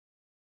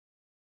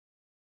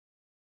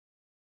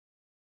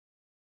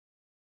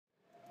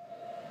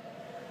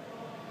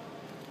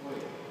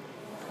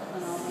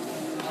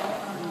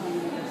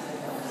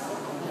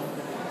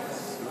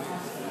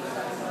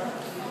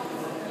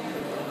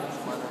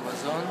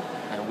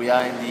We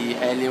are in the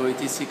Helio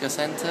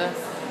Center,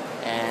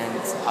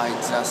 and I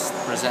just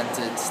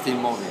presented Still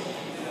Moving.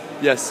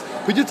 Yes.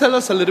 Could you tell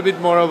us a little bit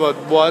more about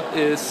what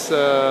is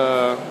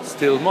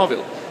Still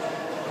Moving?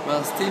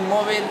 Well, Still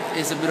Moving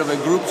is a bit of a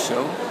group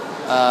show.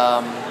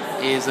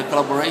 It's a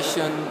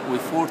collaboration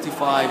with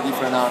 45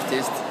 different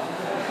artists,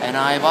 and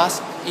I've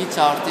asked each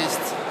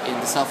artist in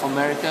the South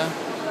America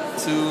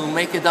to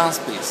make a dance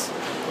piece,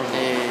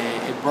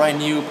 a brand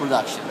new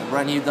production, a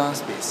brand new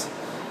dance piece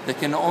that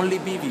can only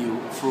be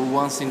viewed through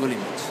one single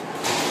image.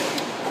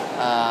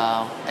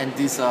 And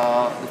these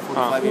are the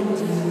 45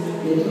 images.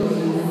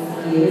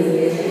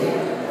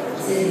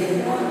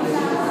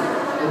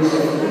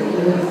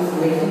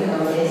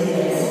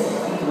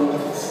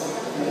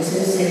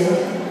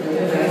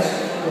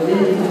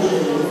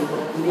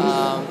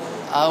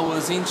 I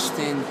was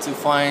interested to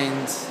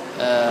find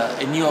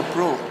a new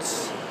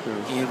approach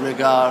in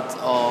regard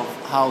of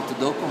how to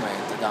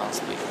document a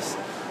dance piece.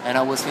 And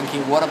I was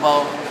thinking, what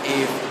about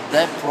if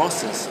that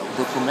process of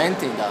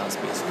documenting dance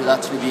piece could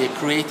actually be a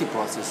creative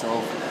process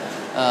of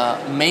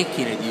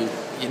making a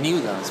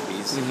new dance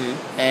piece,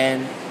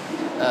 and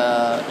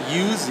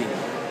using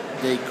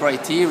the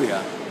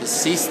criteria, the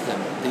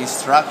system, the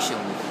instruction,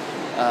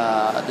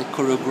 the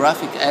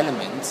choreographic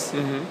elements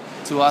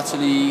to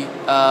actually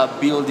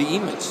build the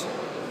image,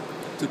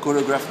 to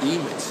choreograph the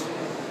image.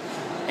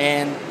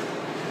 And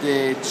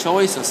the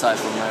choice of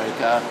South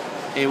America,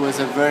 it was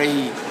a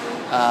very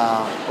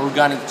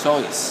organic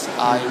choice.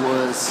 I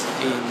was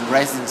in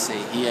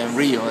residency here in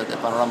Rio at the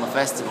Panorama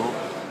Festival,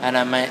 and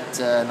I met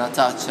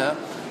Natasha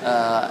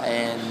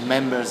and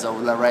members of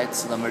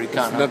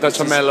Sudamericana.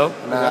 Natasha Mello.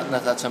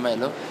 Natasha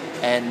Mello,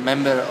 and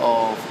member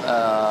of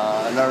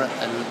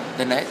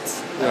the net,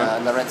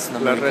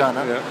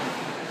 Sudamericana.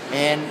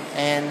 And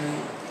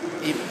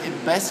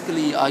it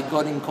basically I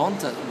got in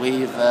contact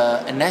with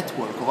a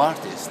network of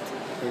artists,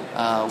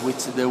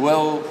 which they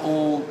were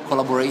all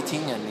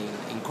collaborating and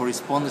in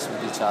correspondence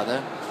with each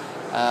other,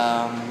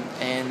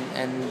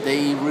 and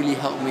they really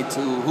helped me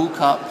to hook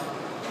up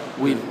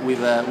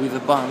with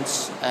a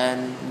bunch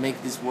and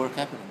make this work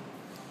happen.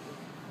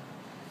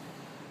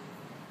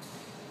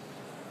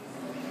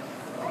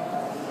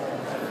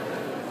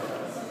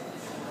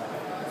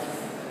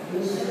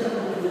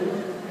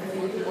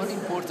 One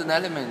important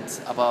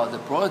element about the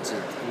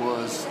project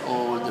was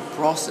all the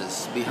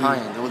process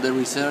behind, all the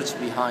research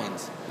behind.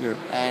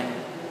 And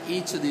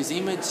each of these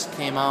images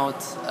came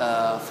out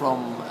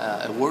from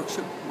a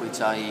workshop which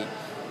I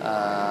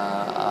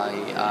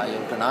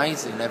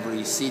organize in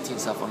every city in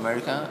South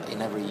America,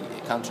 in every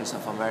country in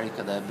South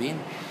America that I've been.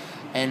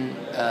 And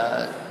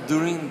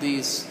during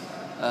this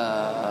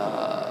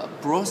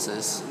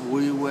process,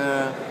 we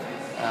were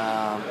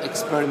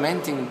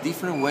experimenting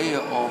different way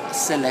of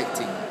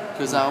selecting,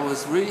 because I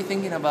was really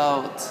thinking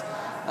about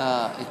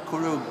a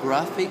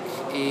choreography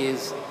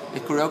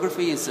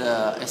is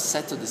a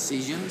set of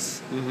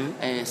decisions,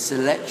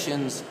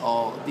 selections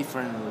of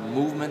different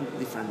movement,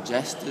 different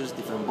gestures,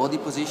 different body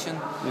position,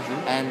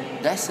 and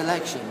that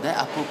selection, that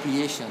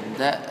appropriation,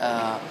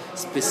 that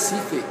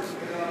specific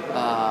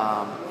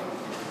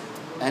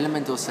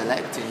element of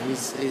selecting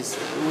was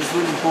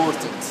really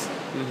important.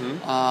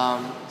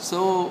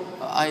 So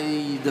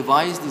I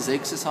devised these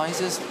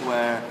exercises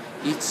where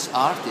each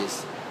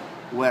artist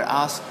were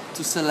asked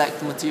to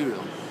select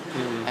material.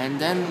 And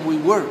then we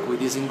work with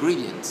these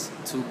ingredients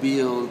to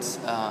build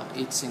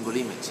each single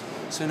image.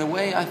 So in a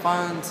way I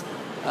found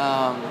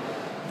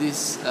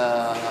this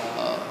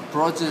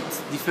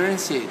project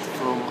differentiate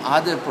from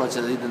other projects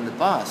I did in the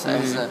past.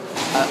 As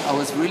I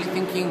was really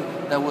thinking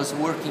that I was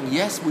working,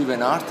 yes, with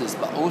an artist,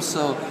 but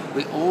also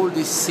with all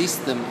this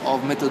system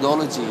of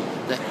methodology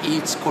that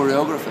each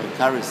choreographer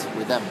carries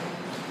with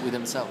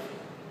themselves.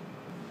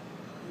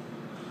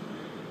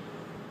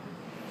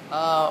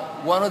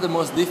 One of the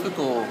most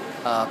difficult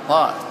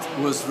part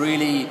was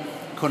really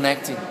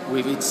connecting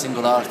with each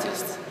single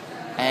artist,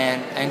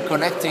 and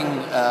connecting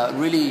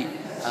really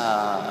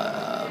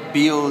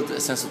build a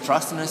sense of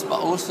trustedness, but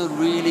also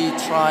really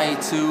try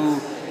to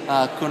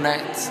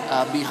connect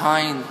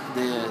behind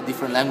the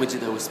different languages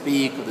that we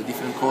speak or the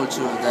different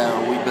culture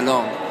that we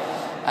belong.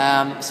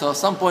 So at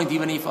some point,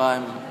 even if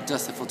I'm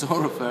just a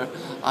photographer,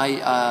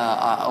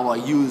 I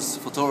use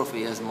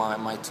photography as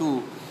my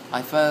tool,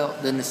 I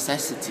felt the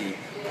necessity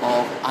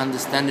of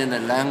understanding the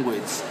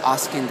language,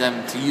 asking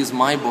them to use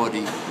my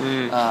body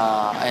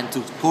and to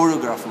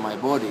choreograph my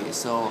body.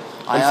 So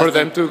and for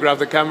them to grab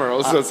the camera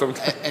also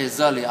sometimes.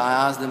 Exactly,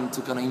 I asked them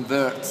to kind of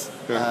invert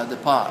the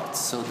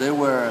parts. So they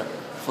were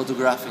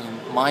photographing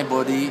my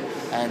body,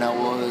 and I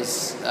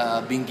was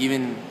being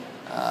given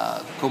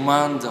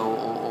command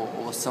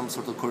or some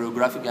sort of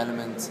choreographic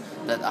element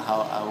that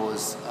I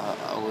was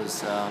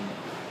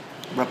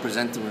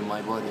representing with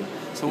my body.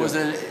 So it was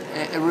a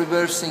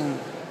reversing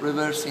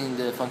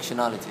the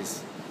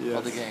functionalities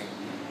of the game.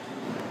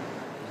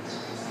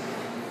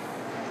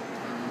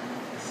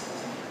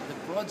 The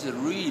project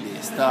really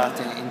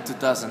started in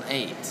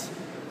 2008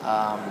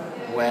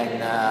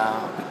 when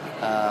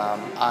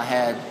I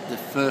had the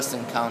first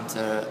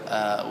encounter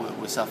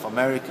with South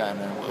America and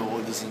all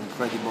this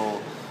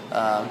incredible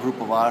group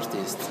of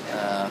artists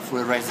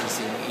for a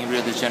residency in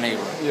Rio de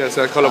Janeiro. Yes,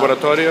 a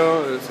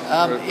collaboratorio.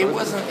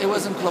 It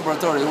wasn't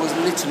collaboratorio. It was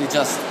literally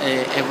just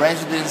a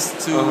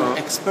residence to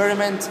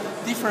experiment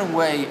different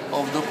way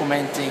of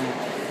documenting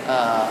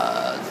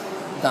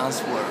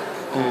dance work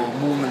or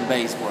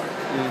movement-based work.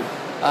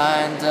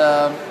 And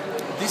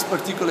this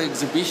particular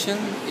exhibition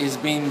is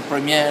being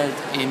premiered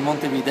in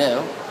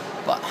Montevideo,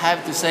 but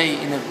have to say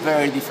in a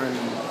very different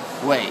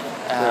way.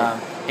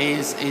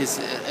 Is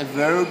a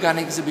very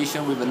organic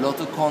exhibition with a lot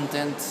of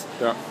content.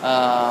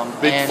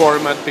 Big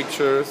format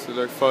pictures,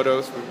 like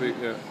photos with big,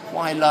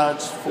 quite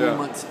large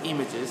format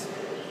images.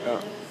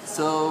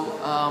 So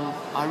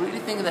I really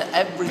think that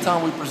every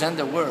time we present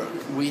the work,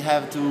 we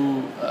have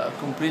to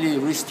completely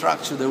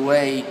restructure the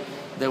way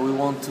that we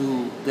want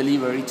to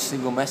deliver each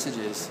single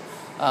messages.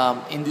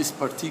 In this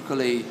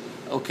particular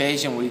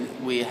occasion,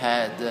 we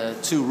had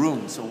 2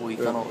 rooms, so we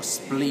kind of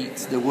split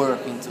the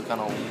work into kind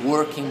of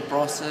working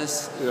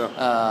process,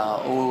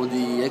 all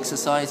the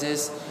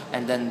exercises,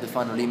 and then the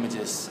final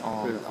images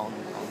on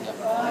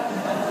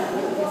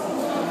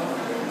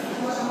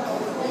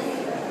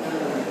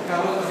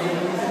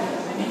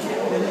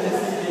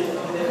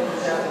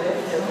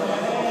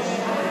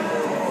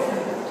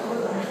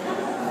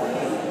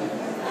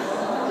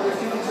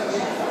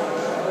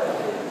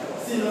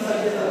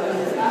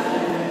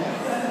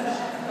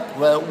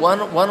Well,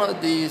 one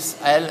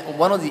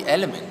of the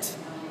elements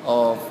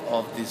of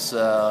this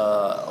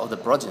of the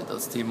project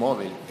of Steel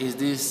Mobile is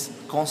this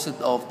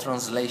concept of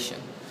translation.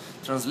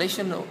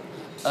 Translation,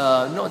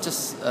 not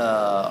just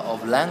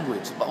of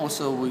language, but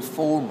also with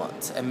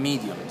formats and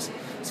mediums.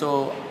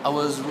 So I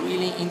was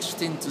really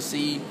interested to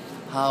see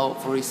how,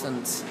 for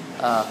instance,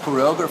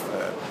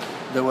 choreographer,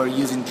 they were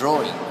using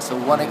drawing. So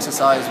one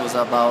exercise was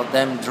about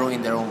them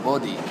drawing their own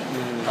body,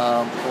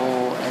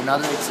 or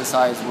another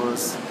exercise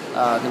was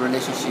the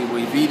relationship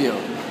with video,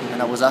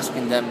 and I was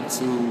asking them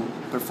to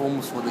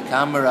perform for the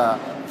camera,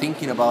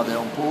 thinking about their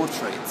own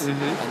portraits,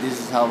 and this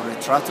is how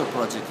Retrato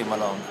project came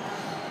along.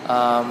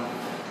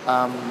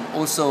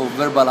 Also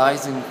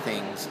verbalizing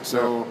things,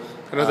 so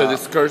kind of the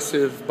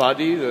discursive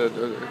body,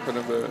 the kind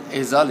of the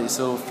exactly.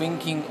 So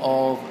thinking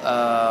of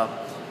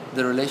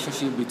the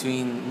relationship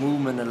between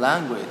movement and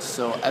language.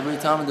 So every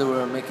time they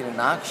were making an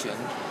action,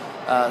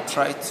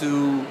 try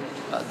to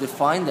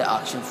define the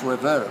action through a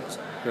verb.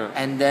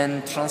 And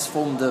then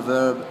transform the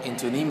verb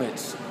into an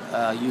image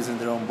using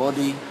their own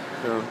body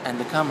and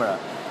the camera.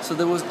 So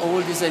there was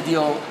all this idea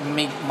of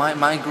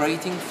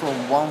migrating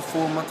from one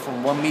format,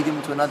 from one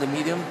medium to another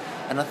medium,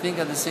 and I think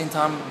at the same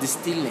time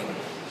distilling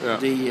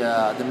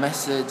the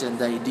message and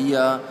the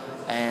idea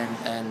and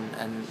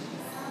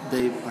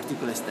the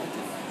particular aesthetic.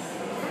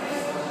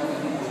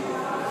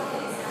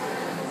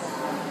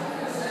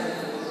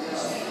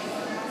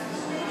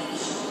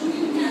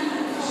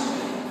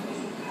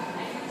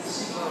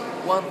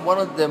 One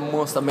of the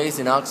most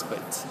amazing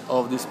aspects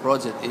of this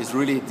project is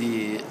really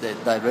the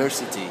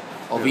diversity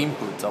of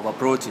input, of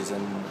approaches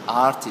and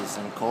artists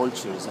and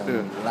cultures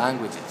and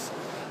languages.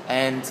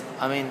 And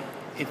I mean,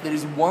 if there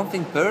is one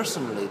thing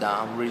personally that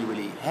I'm really,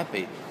 really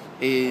happy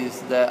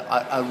is that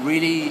I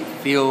really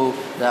feel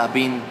that I've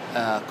been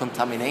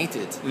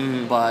contaminated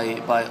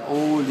by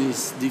all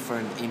these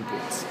different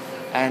inputs.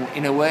 And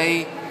in a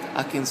way,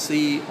 I can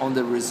see on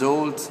the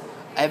result,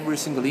 every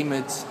single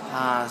image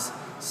has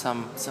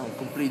some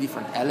completely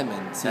different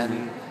elements.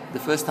 And the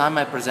first time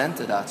I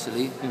presented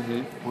actually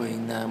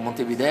in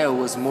Montevideo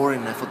was more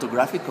in a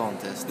photographic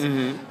contest,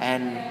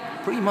 and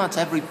pretty much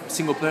every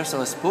single person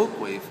I spoke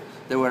with,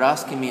 they were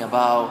asking me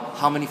about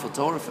how many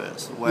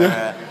photographers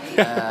were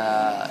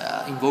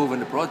involved in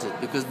the project,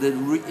 because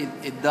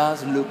it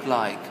does look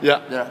like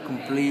there are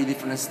completely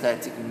different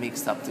aesthetics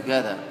mixed up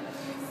together.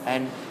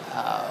 And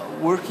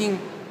working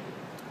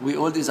with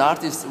all these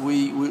artists,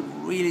 we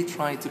really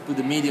try to put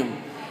the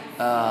medium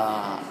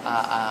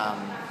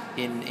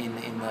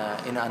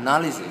in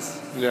analysis,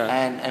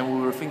 and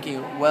we were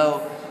thinking,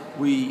 well,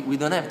 we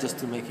don't have just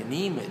to make an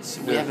image,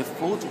 we have a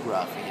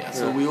photograph here,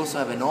 so we also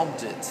have an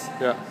object,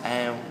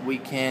 and we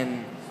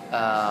can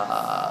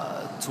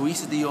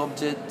twist the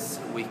object,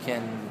 we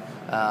can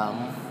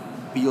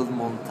build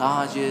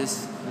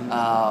montages,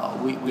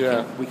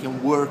 we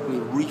can work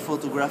with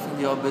rephotographing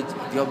the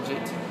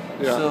object.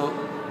 So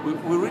we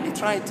really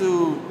try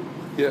to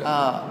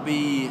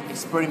be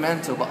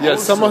experimental, but also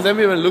some of them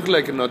even look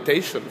like a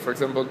notation. For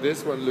example,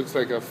 this one looks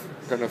like a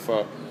kind of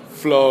a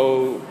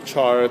flow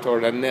chart or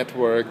a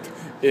networked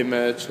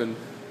image, and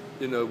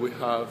we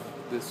have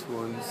this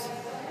one's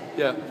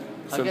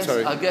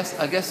I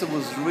guess it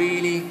was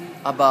really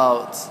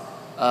about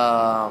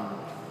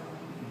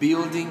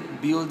building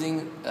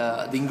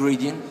the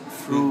ingredient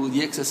through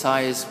the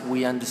exercise.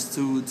 We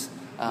understood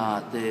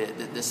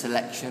the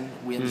selection,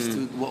 we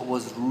understood what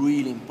was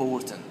really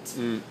important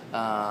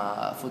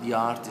for the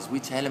artist,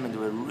 which elements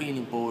were really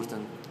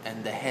important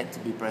and they had to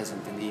be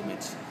present in the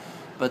image.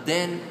 But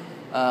then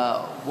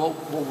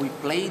what we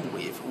played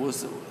with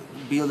was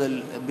build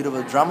a bit of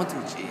a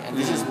dramaturgy, and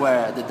this is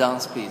where the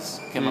dance piece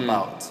came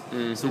about.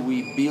 So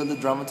we build the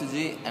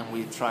dramaturgy and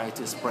we try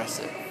to express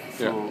it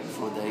through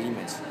the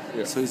image.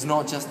 So it's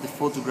not just the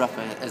photograph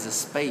as a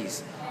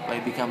space, but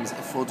it becomes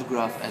a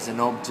photograph as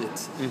an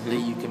object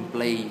that you can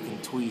play, you can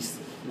twist,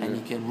 and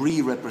you can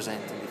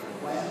re-represent in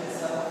different ways.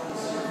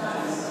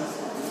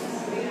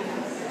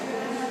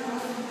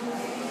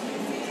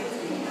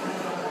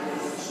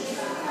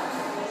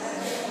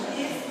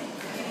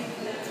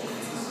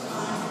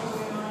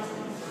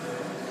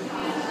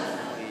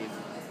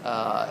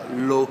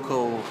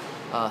 Local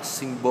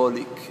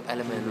symbolic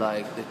element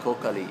like the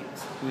coca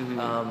leaves.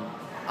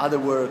 Other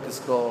work has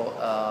got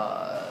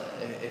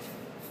a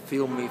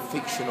filmy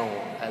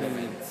fictional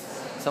element.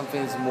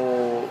 Something is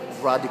more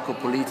radical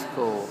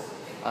political.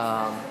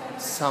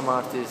 Some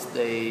artists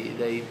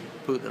they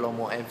put a lot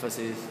more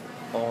emphasis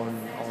on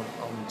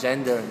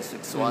gender and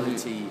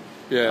sexuality.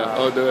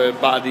 Or the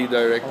body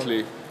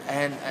directly.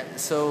 And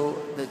so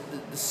there's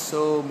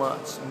so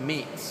much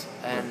mix,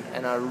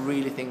 and I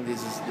really think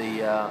this is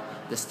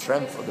the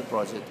strength of the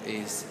project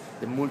is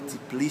the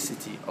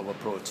multiplicity of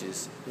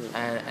approaches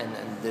and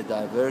the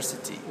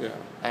diversity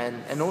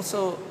and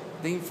also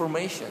the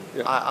information.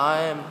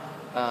 I am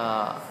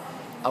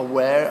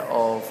aware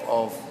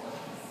of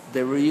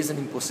there is an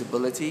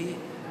impossibility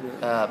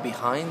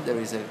behind. There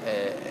is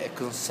a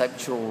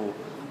conceptual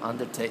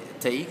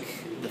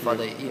undertake. The fact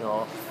that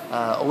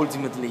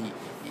ultimately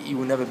you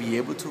will never be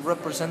able to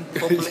represent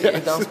properly a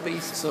dance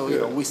piece.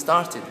 So we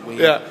started with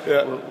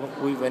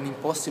an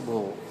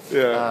impossible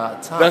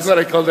task. That's what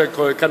I call the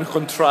kind of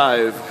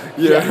contrive.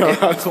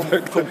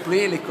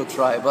 Completely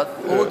contrived. But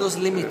all those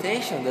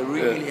limitations that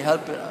really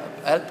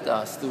helped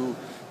us to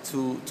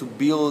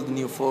build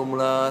new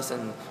formulas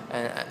and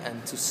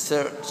to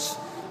search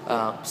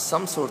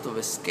some sort of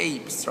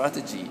escape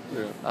strategy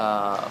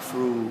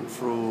through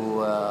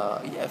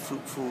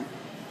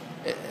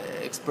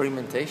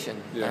experimentation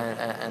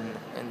and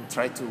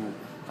try to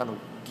kind of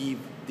give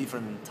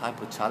different type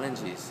of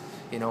challenges,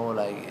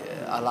 like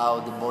allow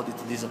the body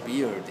to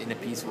disappear in a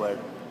piece where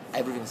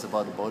everything's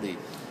about the body,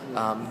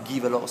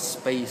 give a lot of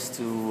space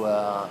to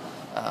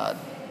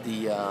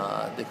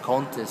the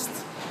contest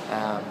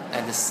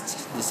and the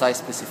size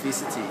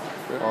specificity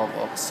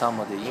of some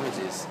of the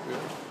images.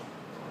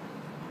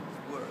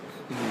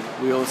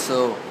 We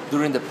also,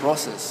 during the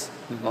process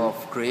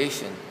of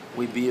creation,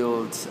 we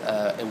built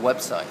a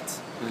website,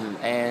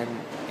 and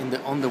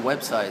on the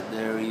website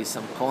there is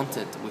some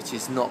content which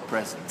is not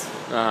present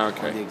on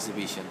the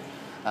exhibition.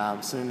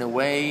 So in a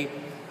way,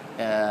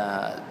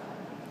 that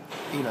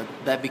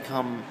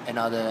become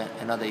another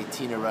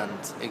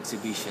itinerant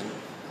exhibition.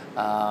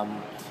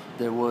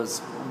 There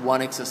was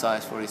one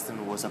exercise, for instance,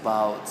 was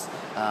about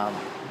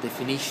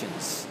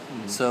definitions.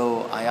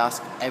 So I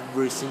asked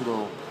every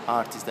single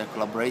artist I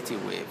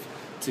collaborated with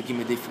to give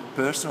me a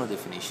personal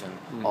definition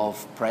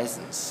of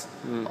presence,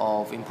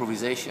 of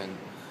improvisation,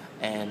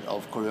 and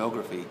of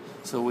choreography.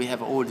 So we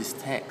have all this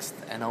text,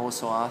 and I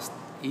also asked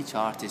each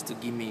artist to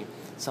give me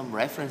some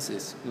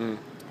references.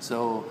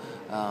 So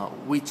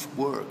which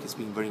work has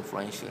been very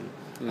influential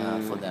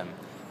for them.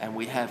 And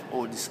we have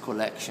all this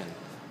collection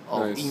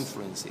of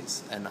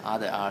influences and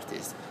other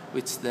artists,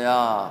 which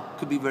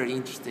could be very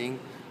interesting.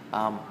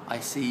 I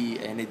see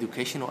an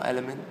educational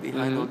element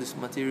behind all this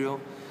material.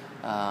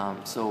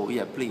 So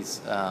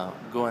please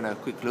go and have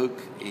a quick look.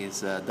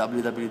 It's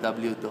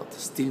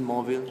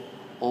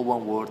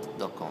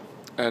www.stillmobile.com.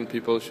 And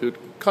people should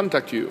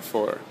contact you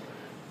for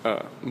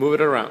move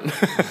it around.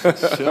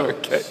 Sure.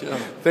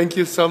 Thank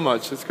you so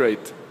much. It's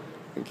great.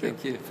 Thank you.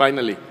 Thank you.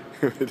 Finally,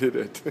 we did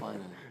it.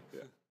 Finally.